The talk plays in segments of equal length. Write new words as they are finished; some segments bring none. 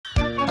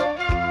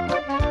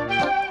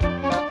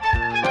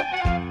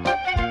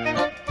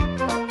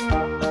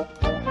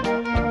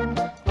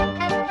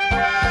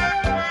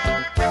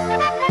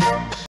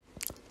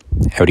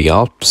Howdy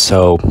y'all.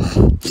 So,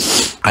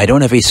 I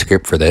don't have a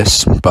script for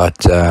this,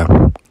 but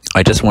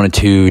I just wanted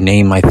to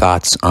name my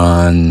thoughts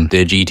on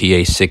the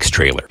GTA 6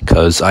 trailer,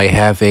 because I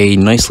have a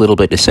nice little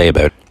bit to say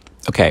about it.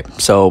 Okay,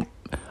 so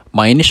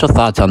my initial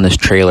thoughts on this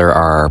trailer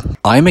are,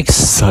 I'm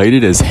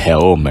excited as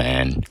hell,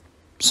 man.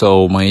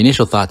 So my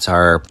initial thoughts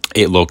are,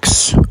 it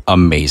looks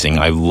amazing.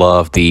 I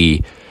love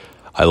the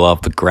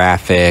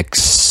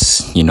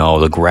graphics. You know,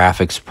 the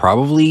graphics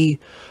probably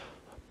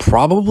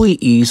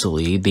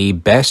easily the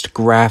best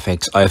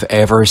graphics I've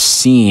ever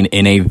seen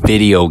in a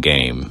video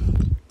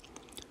game.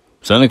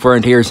 Sonic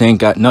Frontiers ain't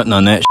got nothing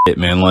on that shit,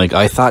 man. Like,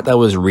 I thought that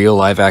was real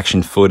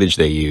live-action footage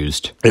they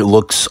used. It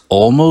looks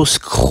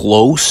almost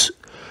close.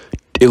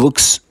 It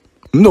looks...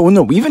 No,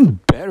 even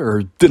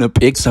better than a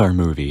Pixar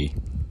movie.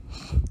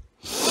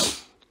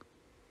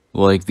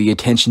 Like, the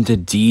attention to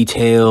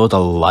detail, the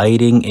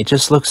lighting, it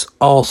just looks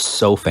all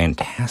so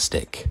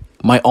fantastic.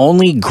 My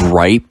only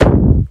gripe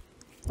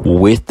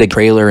with the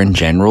trailer in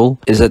general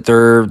is that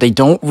they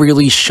don't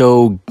really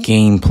show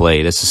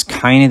gameplay. This is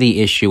kind of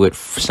the issue with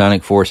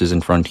Sonic Forces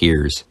and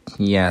Frontiers.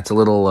 Yeah, it's a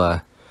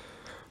little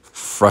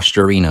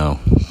frustrino.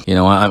 You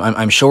know,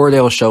 I'm sure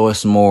they'll show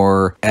us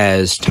more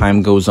as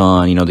time goes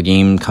on. You know, the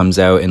game comes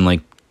out in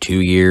like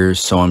 2 years,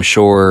 so I'm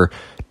sure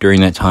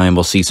during that time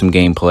we'll see some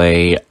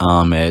gameplay.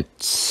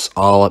 It's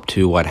all up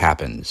to what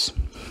happens.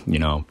 You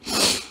know,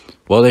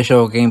 will they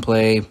show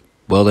gameplay?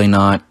 Will they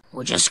not?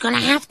 We're just gonna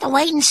have to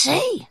wait and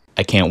see.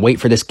 I can't wait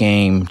for this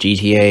game.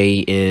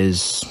 GTA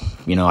is,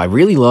 you know, I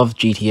really love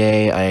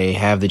GTA. I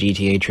have the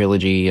GTA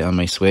trilogy on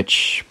my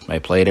Switch. I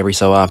play it every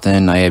so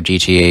often. I have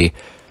GTA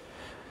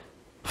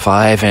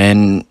 5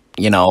 and,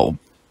 you know,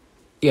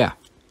 yeah.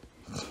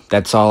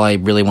 That's all I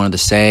really wanted to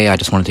say. I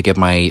just wanted to give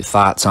my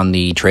thoughts on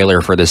the trailer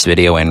for this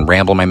video and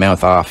ramble my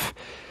mouth off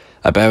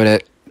about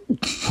it.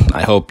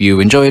 I hope you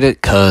enjoyed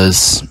it,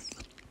 because...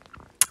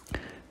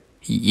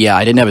 yeah,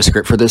 I didn't have a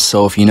script for this,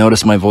 so if you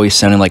notice my voice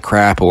sounding like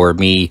crap or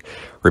me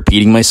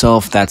repeating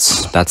myself,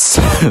 that's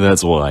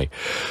that's why.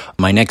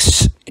 My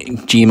next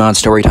GMOD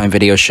Storytime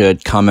video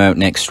should come out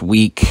next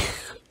week.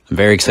 I'm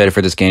very excited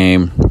for this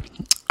game.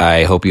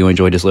 I hope you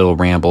enjoyed this little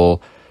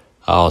ramble.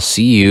 I'll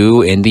see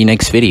you in the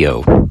next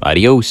video.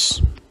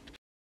 Adios.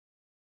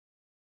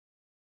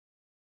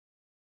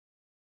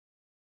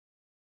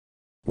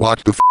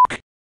 What the f***?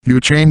 You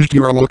changed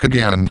your look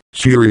again,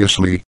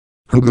 seriously.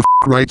 Who the f***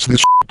 writes this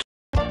shit?